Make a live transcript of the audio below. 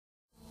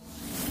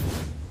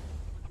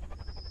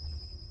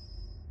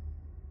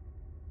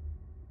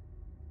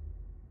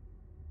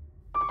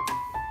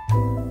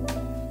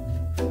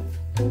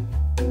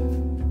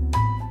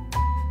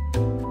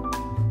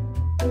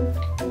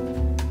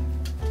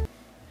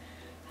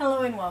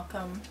Hello and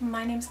welcome.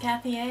 My name's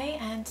Kathy A,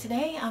 and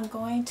today I'm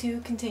going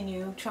to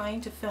continue trying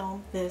to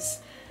film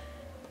this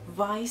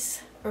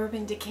Vice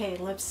Urban Decay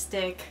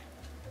lipstick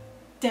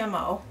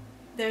demo.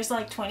 There's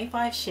like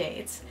 25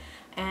 shades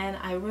and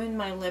I ruined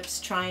my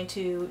lips trying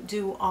to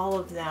do all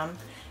of them.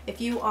 If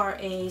you are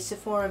a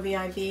Sephora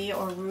VIB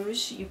or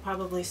Rouge, you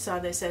probably saw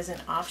this as an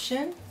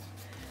option,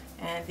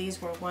 and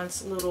these were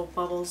once little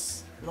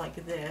bubbles like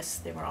this.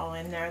 They were all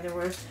in there. There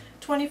were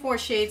 24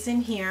 shades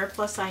in here,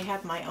 plus I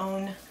have my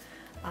own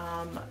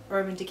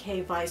Urban Decay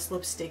Vice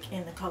lipstick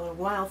in the color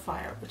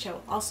WildFire, which I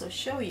will also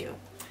show you.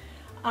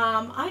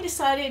 I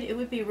decided it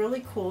would be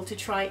really cool to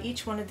try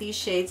each one of these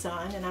shades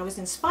on, and I was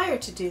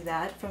inspired to do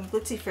that from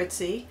GLITZY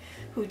FRITZY,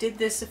 who did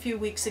this a few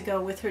weeks ago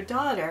with her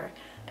daughter.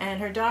 And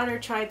her daughter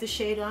tried the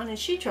shade on and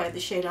she tried the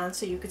shade on,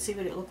 so you could see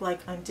what it looked like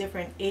on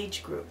different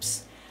age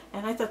groups.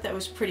 And I thought that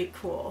was pretty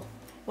cool.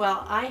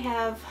 Well, I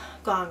have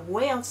gone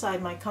way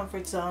outside my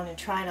comfort zone and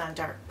tried on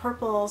dark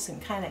purples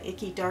and kind of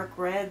icky dark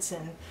reds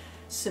and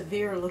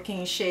severe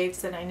looking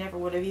shades that I never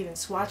would have even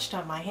swatched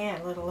on my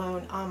hand, let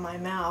alone on my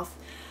mouth.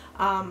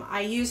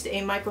 I used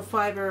a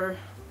microfiber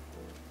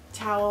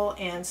towel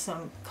and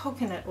some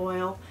coconut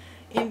oil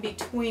in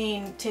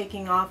between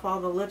taking off all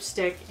the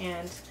lipstick,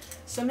 and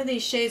some of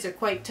these shades are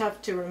quite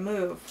tough to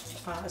remove.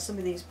 Some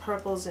of these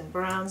purples and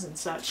browns and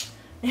such.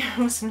 It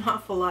was an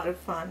awful lot of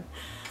fun.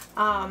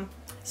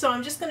 So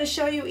I'm just going to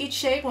show you each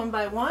shade one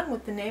by one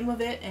with the name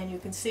of it, and you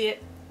can see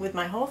it with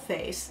my whole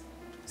face.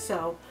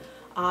 So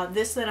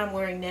this that I'm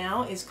wearing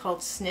now is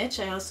called Snitch.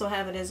 I also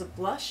have it as a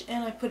blush,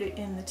 and I put it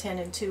in the 10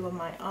 and 2 of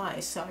my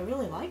eyes. So I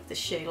really like this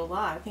shade a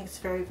lot. I think it's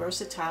very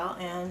versatile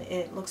and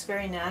it looks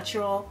very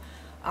natural.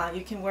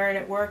 You can wear it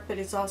at work, but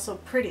it's also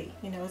pretty.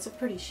 You know, it's a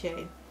pretty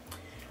shade.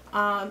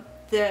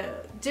 The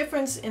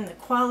difference in the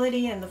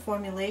quality and the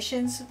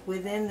formulations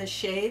within the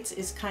shades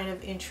is kind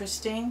of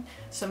interesting.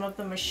 Some of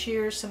them are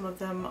sheer, some of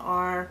them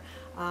are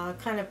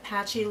kind of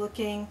patchy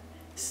looking,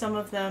 some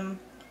of them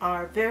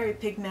are very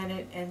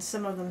pigmented, and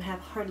some of them have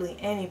hardly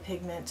any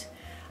pigment.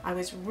 I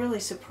was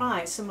really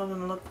surprised. Some of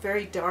them look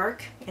very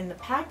dark in the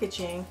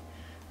packaging.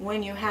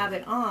 When you have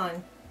it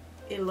on,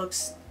 it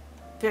looks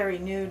very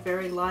nude,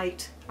 very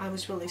light. I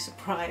was really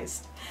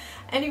surprised.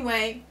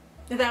 Anyway,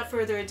 without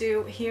further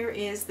ado, here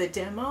is the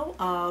demo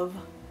of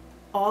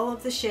all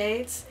of the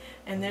shades,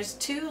 and there's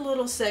two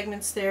little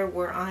segments there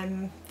where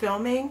I'm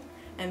filming,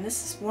 and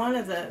this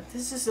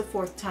is the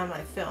fourth time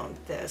I filmed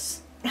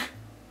this.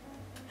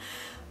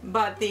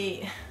 But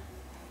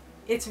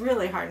it's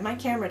really hard. My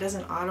camera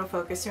doesn't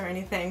autofocus or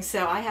anything,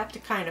 so I have to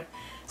kind of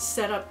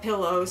set up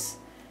pillows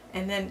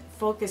and then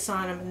focus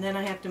on them, and then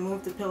I have to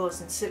move the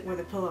pillows and sit where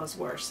the pillows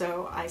were.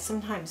 So I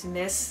sometimes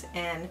miss,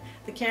 and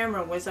the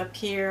camera was up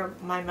here,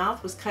 my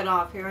mouth was cut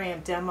off. Here I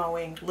am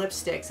demoing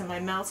lipsticks and my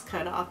mouth's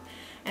cut off.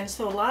 And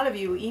so a lot of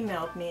you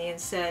emailed me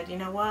and said, you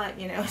know what,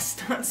 you know, it's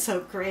not so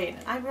great.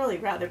 I'd really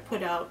rather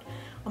put out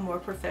a more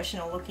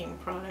professional looking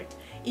product,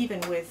 even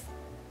with,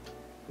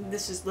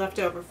 this is left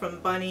over from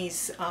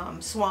Bunny's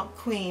Swamp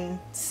Queen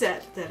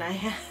set that I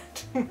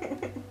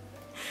had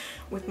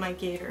with my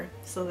gator,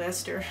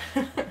 Sylvester.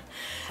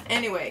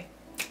 Anyway,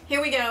 here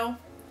we go.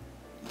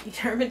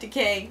 Urban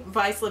Decay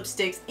Vice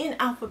lipsticks in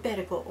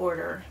alphabetical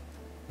order.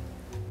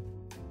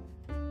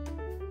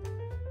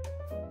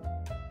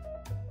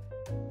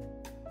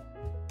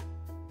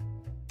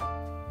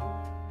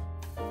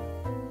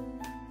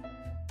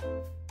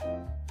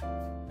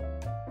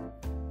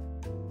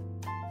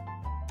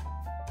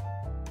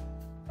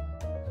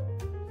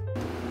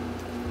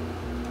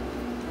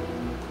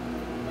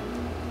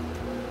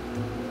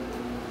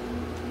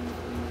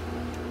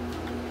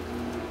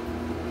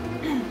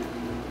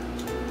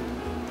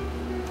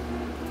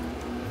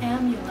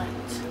 Amulet.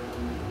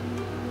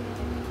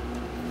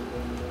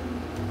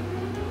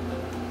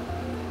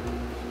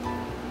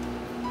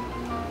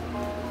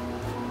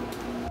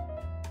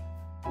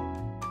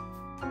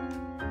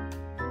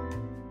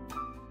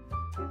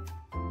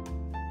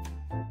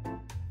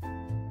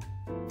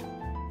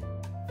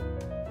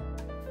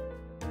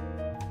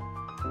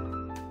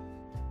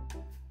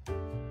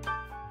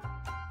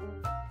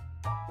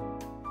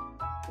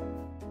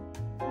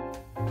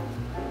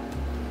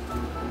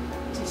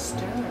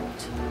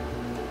 Disturbed,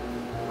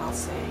 I'll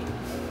say.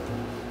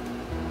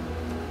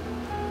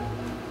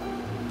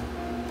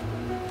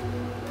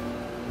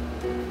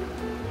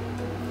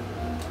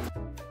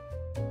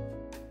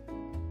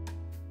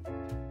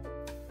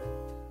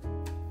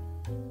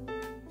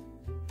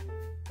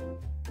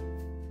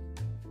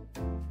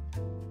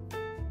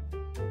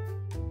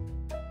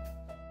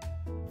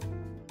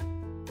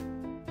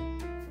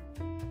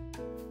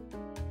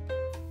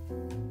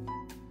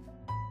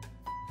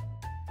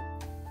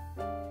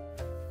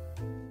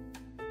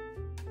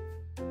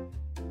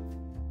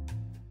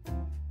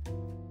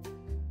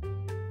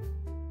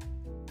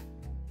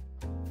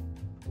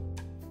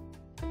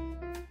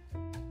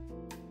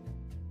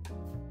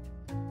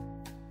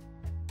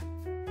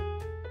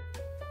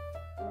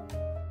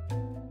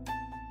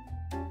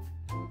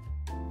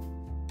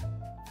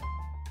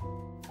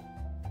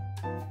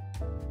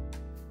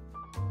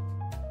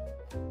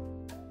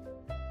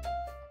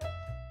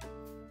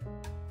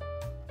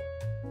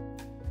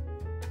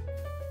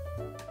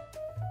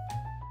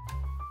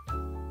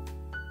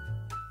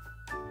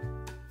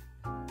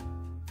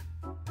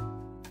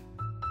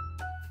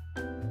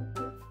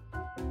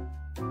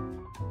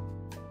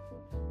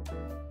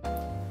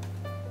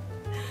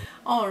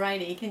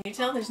 Alrighty, can you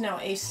tell there's no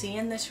AC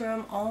in this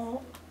room?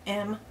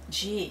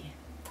 OMG.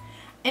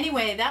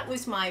 Anyway, that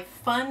was my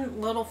fun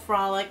little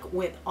frolic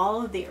with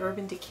all of the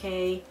Urban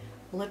Decay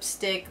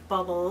lipstick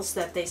bubbles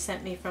that they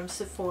sent me from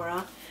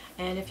Sephora.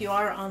 And if you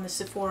are on the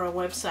Sephora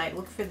website,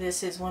 look for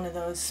this as one of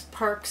those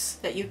perks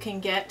that you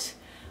can get.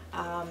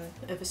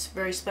 It's a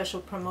very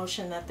special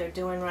promotion that they're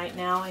doing right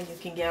now, and you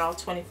can get all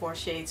 24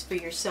 shades for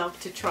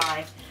yourself to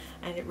try,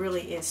 and it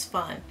really is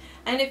fun.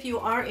 And if you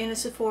are in a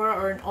Sephora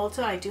or an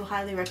Ulta, I do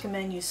highly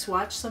recommend you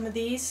swatch some of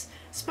these,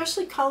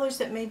 especially colors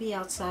that may be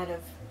outside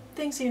of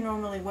things you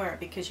normally wear,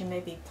 because you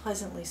may be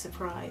pleasantly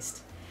surprised.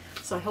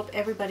 So I hope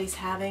everybody's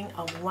having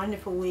a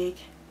wonderful week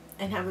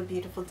and have a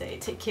beautiful day.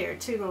 Take care.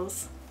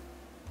 Toodles.